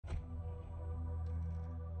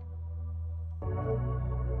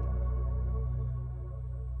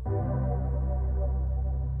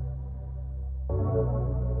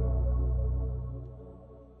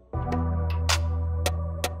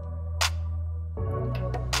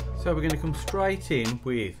So we're going to come straight in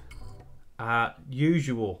with our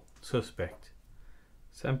usual suspect,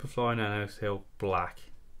 Semperfli Nano Silk Black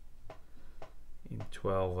in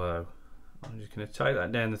 12.0. I'm just going to take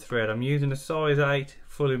that down the thread. I'm using a size 8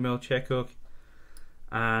 fully milled Czech hook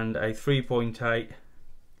and a 3.8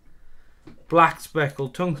 black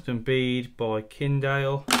speckled tungsten bead by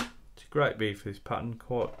Kindale. It's a great bead for this pattern,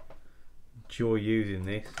 quite enjoy using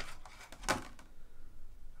this.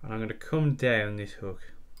 And I'm going to come down this hook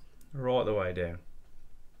right the way down.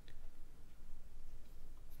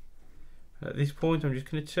 At this point I'm just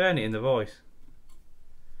going to turn it in the vise.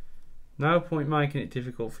 No point making it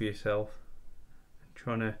difficult for yourself and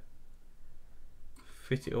trying to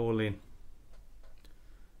fit it all in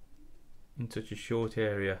such a short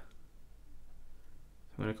area.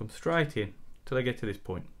 So I'm going to come straight in till I get to this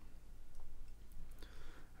point.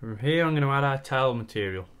 And from here I'm going to add our tail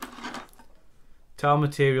material. Tail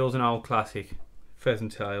material is an old classic,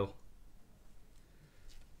 pheasant tail.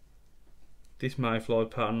 This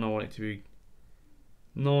Mayfly pattern, I want it to be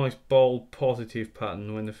nice, bold, positive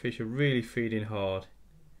pattern when the fish are really feeding hard.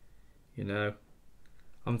 You know,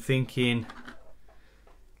 I'm thinking,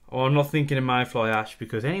 oh, I'm not thinking a Mayfly ash,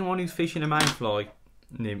 because anyone who's fishing a Mayfly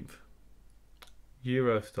nymph,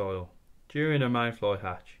 Euro style, during a Mayfly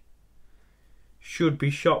hatch, should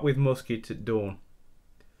be shot with muskets at dawn.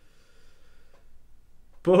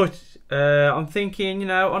 But I'm thinking, you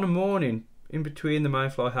know, on a morning in between the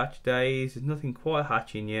Mayfly hatch days, there's nothing quite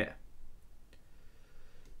hatching yet,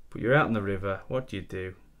 but you're out in the river, what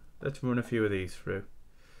do? Let's run a few of these through.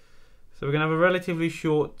 So we're going to have a relatively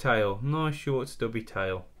short tail, nice short stubby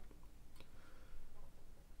tail,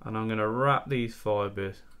 and I'm going to wrap these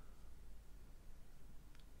fibres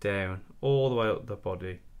down all the way up the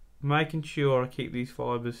body, making sure I keep these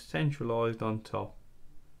fibres centralised on top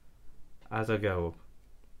as I go up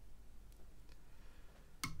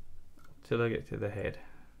till I get to the head.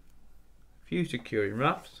 A few securing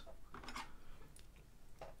wraps.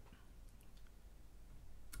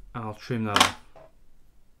 I'll trim that off.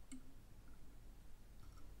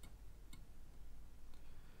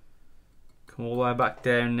 Come all the way back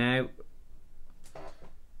down now.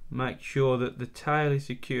 Make sure that the tail is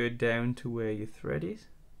secured down to where your thread is.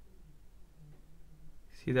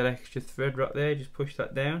 See that extra thread right there? Just push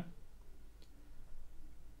that down.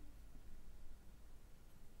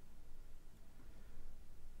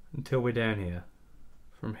 Until we're down here.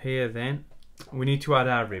 From here then, we need to add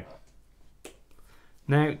our rib.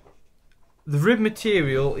 Now, the rib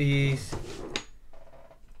material is,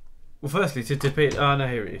 well, firstly to dip it. Oh no,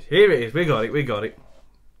 here it is. Here it is. We got it.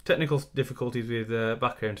 Technical difficulties with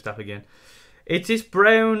background stuff again. It's this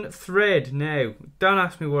brown thread. Now, don't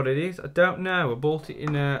ask me what it is. I don't know. I bought it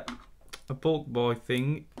in a bulk buy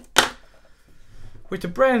thing. With a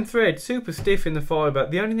brown thread, super stiff in the fibre.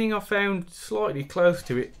 The only thing I found slightly close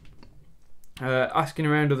to it, asking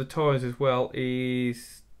around other ties as well,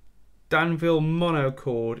 is Danville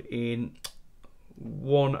Monocord in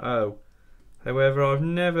 1.0. However, I've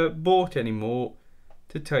never bought any more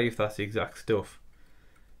to tell you if that's the exact stuff.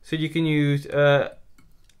 So you can use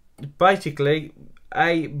basically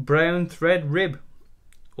a brown thread rib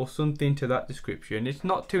or something to that description. It's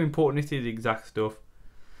not too important if it's the exact stuff,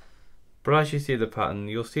 but as you see the pattern,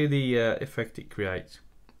 you'll see the effect it creates.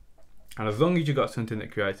 And as long as you've got something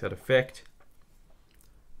that creates that effect,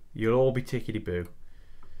 you'll all be tickety-boo.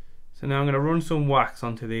 So now I'm going to run some wax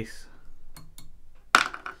onto this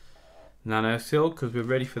Nano silk because we're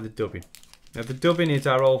ready for the dubbing. Now the dubbing is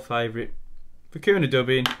our old favourite Vicuna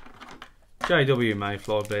dubbing, JW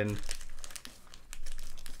Mayfly blend.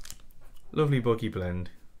 Lovely buggy blend.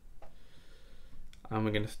 And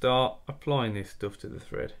we're going to start applying this stuff to the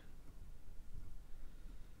thread.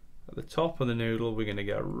 At the top of the noodle we're going to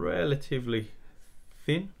go relatively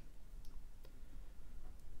thin.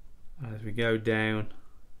 As we go down,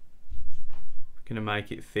 we're going to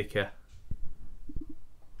make it thicker.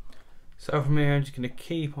 So from here I'm just going to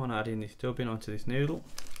keep on adding this dubbing onto this noodle.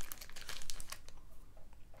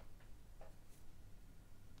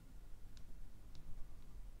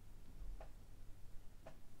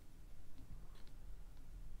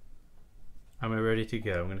 And we're ready to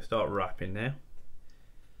go. I'm going to start wrapping now.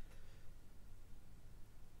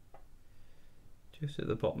 Just at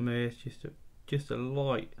the bottom here, it's just a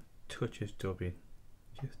light touch of dubbing,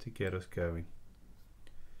 just to get us going.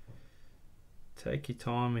 Take your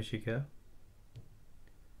time as you go.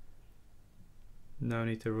 No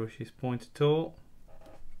need to rush this point at all.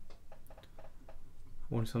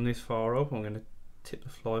 Once I'm this far up, I'm going to tip the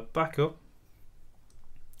fly back up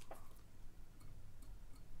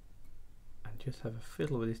and just have a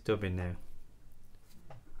fiddle with this dubbing now.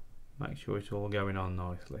 Make sure it's all going on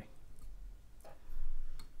nicely.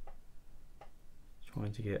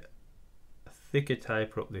 Trying to get a thicker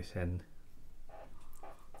taper up this end.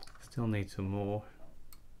 Still need some more.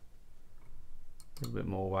 A little bit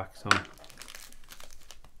more wax on.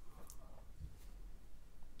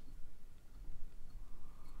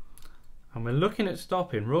 And we're looking at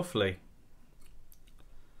stopping roughly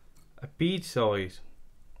a bead size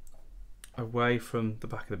away from the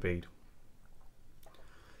back of the bead.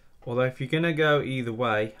 Although if you're going to go either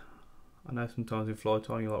way, I know sometimes in fly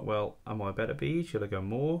tying you're like, well, am I a better bead? Should I go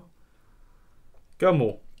more? Go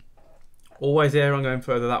more. Always err on going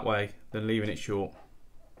further that way than leaving it short.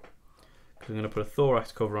 Because I'm going to put a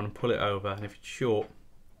thorax cover on and pull it over, and if it's short,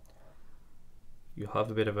 you'll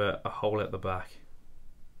have a bit of a hole at the back.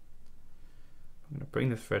 I'm going to bring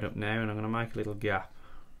the thread up now and I'm going to make a little gap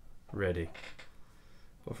ready.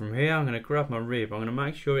 But from here I'm going to grab my rib. I'm going to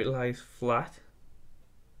make sure it lays flat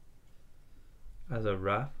as a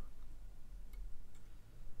wrap.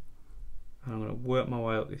 And I'm going to work my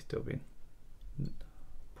way up this dubbing,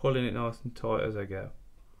 pulling it nice and tight as I go.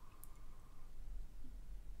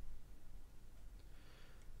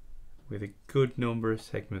 With a good number of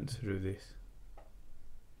segments through this.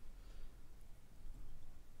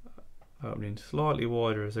 Opening slightly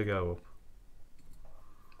wider as I go up.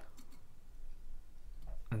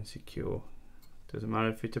 And secure. Doesn't matter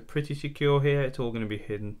if it's a pretty secure here, it's all going to be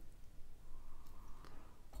hidden.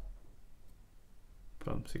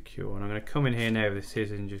 But I'm secure, and I'm going to come in here now with the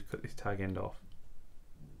scissors and just cut this tag end off.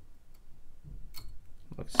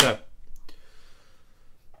 Like so.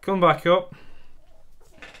 Come back up.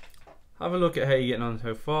 Have a look at how you're getting on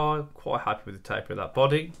so far. I'm quite happy with the taper of that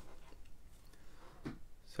body.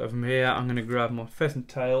 So from here I'm going to grab my pheasant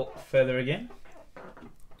tail feather again.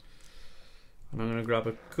 And I'm going to grab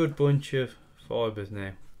a good bunch of fibres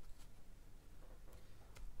now.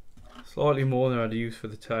 Slightly more than I'd use for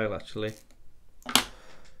the tail actually.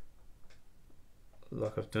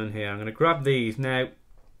 Like I've done here. I'm going to grab these now.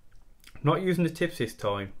 I'm not using the tips this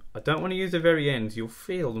time. I don't want to use the very ends. You'll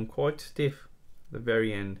feel them quite stiff at the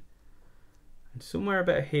very end. And somewhere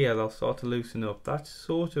about here they'll start to loosen up. That's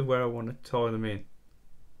sort of where I want to tie them in.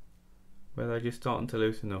 Where they're just starting to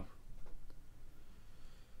loosen up.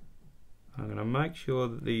 I'm going to make sure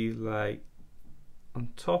that these lay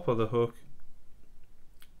on top of the hook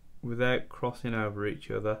without crossing over each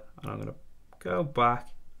other, and I'm going to go back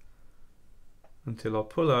until I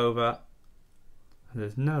pull over and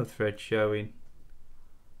there's no thread showing,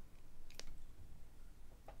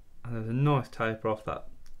 and there's a nice taper off that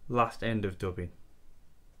last end of dubbing,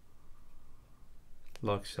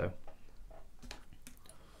 like so.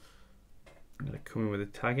 I'm going to come in with the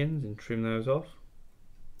tag ends and trim those off.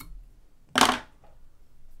 I'm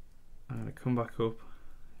going to come back up,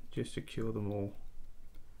 just secure them all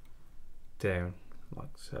down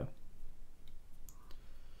like so.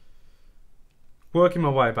 Working my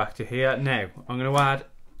way back to here. Now I'm going to add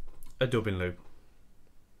a dubbing loop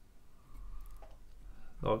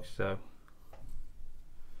like so.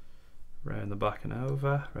 Round the back and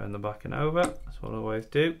over, round the back and over. That's what I always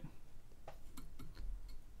do.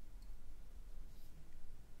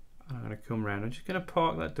 And I'm going to come round. I'm just going to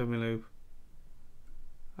park that dubbing loop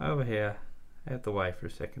over here, out the way for a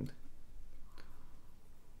second.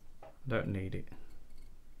 Don't need it.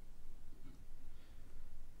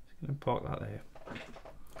 Just going to park that there.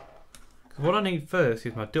 Because what I need first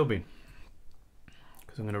is my dubbing.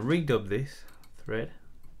 Because I'm going to redub this thread.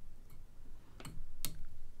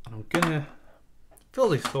 And I'm going to fill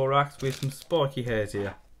this thorax with some spiky hairs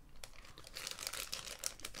here.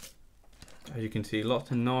 As you can see, lots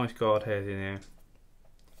of nice guard hairs in here.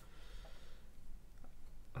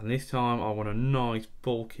 And this time I want a nice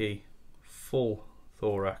bulky full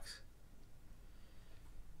thorax.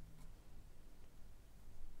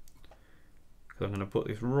 Because I'm going to put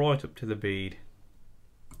this right up to the bead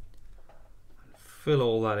and fill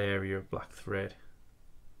all that area of black thread,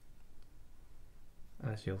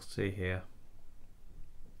 as you'll see here.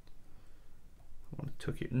 I want to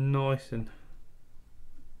tuck it nice and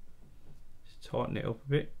just tighten it up a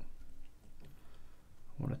bit.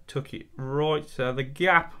 I want to tuck it right so the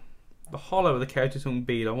gap, the hollow of the countersunk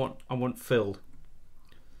bead, I want filled.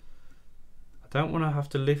 I don't want to have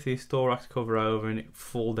to lift this thorax cover over and it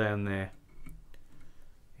fall down there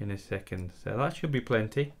in a second. So that should be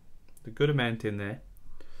plenty. A good amount in there.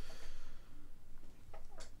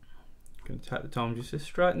 I'm going to take the time just to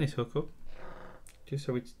straighten this hook up, just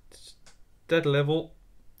so it's dead level,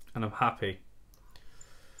 and I'm happy.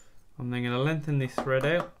 I'm then going to lengthen this thread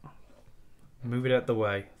out. Move it out the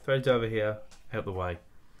way. Thread's over here, out the way.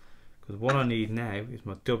 Because what I need now is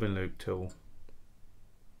my dubbing loop tool.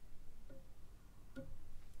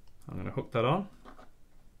 to hook that on.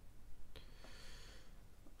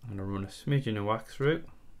 I'm going to run a smidgen of wax through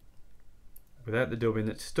without the dubbing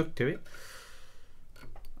that's stuck to it.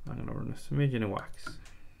 I'm going to run a smidgen of wax.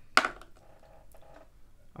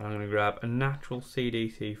 And I'm going to grab a natural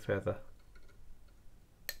CDC feather,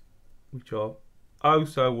 which I've oh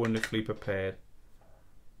so wonderfully prepared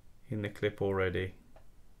in the clip already.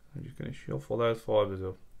 I'm just going to shuffle those fibres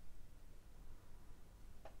up.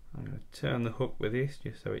 I'm going to turn the hook with this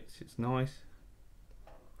just so it sits nice.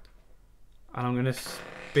 And I'm going to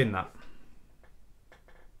spin that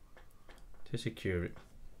to secure it.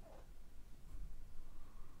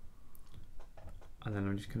 And then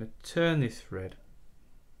I'm just going to turn this thread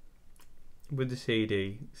with the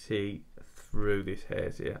CDC through this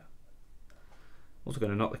hairs here. Also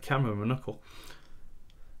going to knock the camera with my knuckle.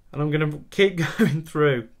 And I'm going to keep going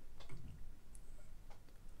through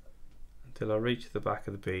until I reach the back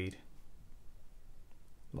of the bead,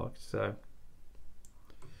 like so.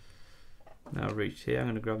 Now I reach here, I'm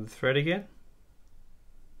going to grab the thread again.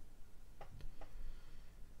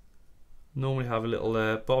 Normally have a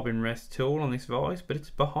little bobbin rest tool on this vise, but it's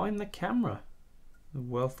behind the camera.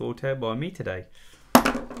 Well thought out by me today.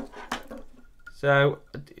 So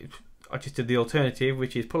I just did the alternative,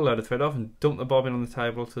 which is pull a load of thread off and dump the bobbin on the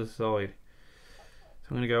table to the side. So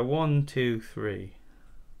I'm going to go 1, 2, 3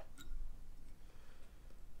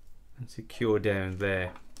 and secure down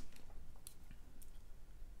there.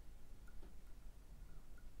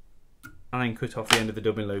 And then cut off the end of the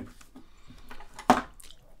dubbing loop.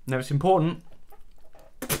 Now it's important,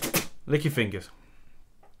 lick your fingers.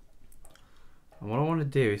 And what I want to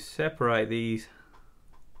do is separate these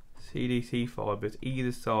CDC fibres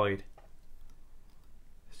either side.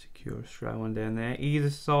 Secure a straight one down there, either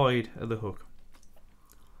side of the hook.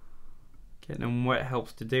 Getting them wet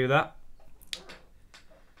helps to do that.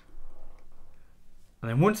 And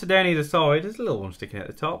then once they're down either side, there's a little one sticking at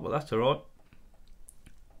the top, but that's alright.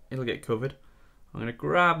 It'll get covered. I'm going to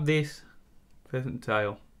grab this pheasant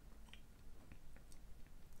tail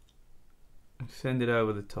and send it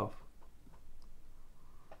over the top.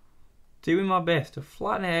 Doing my best to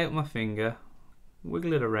flatten it out with my finger,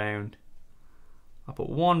 wiggle it around. I put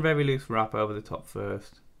one very loose wrap over the top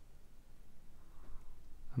first.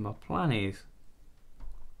 And my plan is,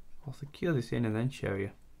 I'll secure this in and then show you.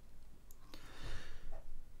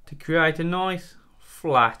 To create a nice,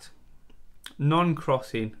 flat,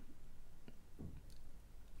 non-crossing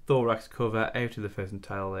thorax cover out of the pheasant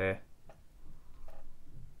tail there,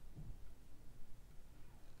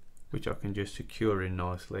 which I can just secure in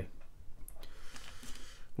nicely.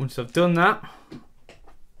 Once I've done that,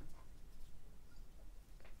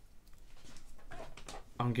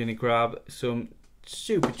 I'm going to grab some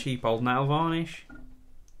super cheap old nail varnish.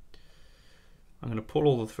 I'm going to pull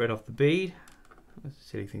all the thread off the bead. That's a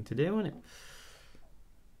silly thing to do, isn't it?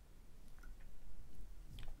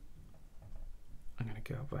 I'm going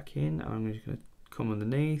to go back in and I'm just going to come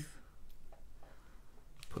underneath,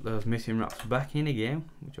 put those missing wraps back in again,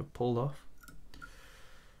 which I've pulled off.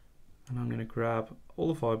 And I'm going to grab all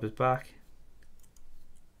the fibres back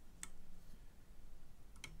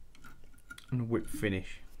and whip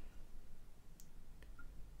finish.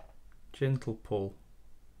 Gentle pull.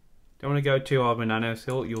 Don't want to go too hard with Nano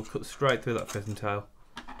silk, you'll cut straight through that pheasant tail.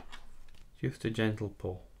 Just a gentle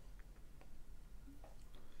pull.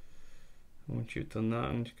 Once you've done that,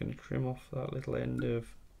 I'm just going to trim off that little end of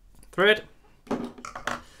thread. But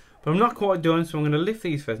I'm not quite done, so I'm going to lift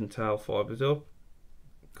these pheasant tail fibres up,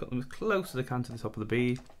 cut them as close as I can to the top of the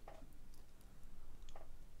bead.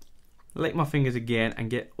 Lick my fingers again and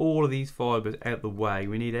get all of these fibres out the way.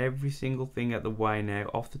 We need every single thing out the way now,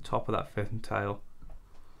 off the top of that pheasant tail.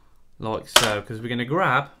 Like so, because we're going to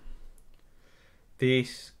grab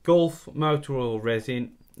this Gulf motor oil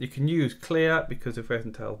resin. You can use clear because the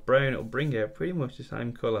pheasant tail brown, it'll bring out pretty much the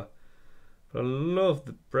same colour. But I love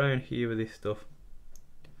the brown here with this stuff.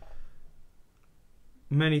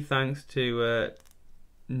 Many thanks to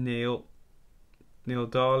Neil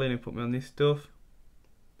Darling, who put me on this stuff.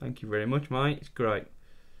 Thank you very much, mate, it's great.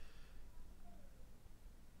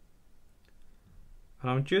 And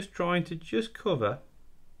I'm just trying to cover.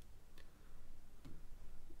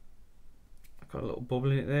 I've got a little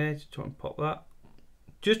bubble in it there, just try and pop that.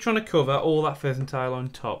 Just trying to cover all that pheasant tail on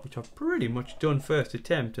top, which I've pretty much done first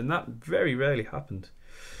attempt, and that very rarely happens.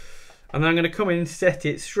 And then I'm going to come in and set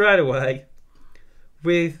it straight away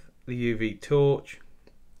with the UV torch.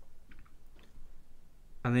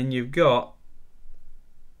 And then you've got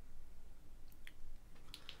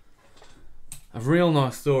a real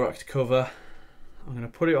nice thorax cover. I'm going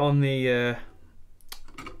to put it on the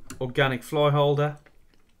organic fly holder.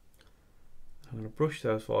 I'm going to brush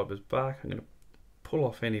those fibres back. I'm going to pull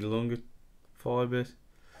off any longer fibres.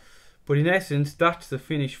 But in essence, that's the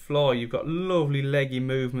finished fly. You've got lovely leggy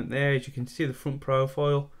movement there, as you can see the front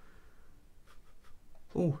profile.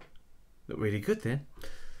 Oh, look really good then.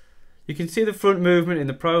 You can see the front movement in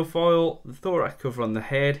the profile, the thorax cover on the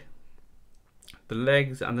head, the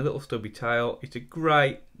legs and the little stubby tail. It's a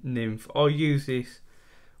great nymph. I use this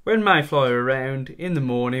when Mayfly are around in the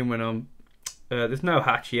morning when I'm there's no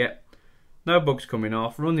hatch yet, no bugs coming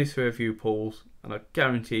off. Run this through a few pulls and I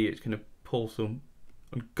guarantee it's going to pull some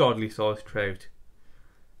ungodly sized trout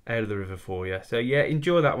out of the river for you. So yeah,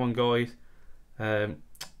 enjoy that one, guys, and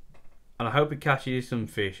I hope it catches some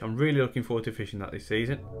fish. I'm really looking forward to fishing that this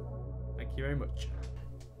season. Thank you very much.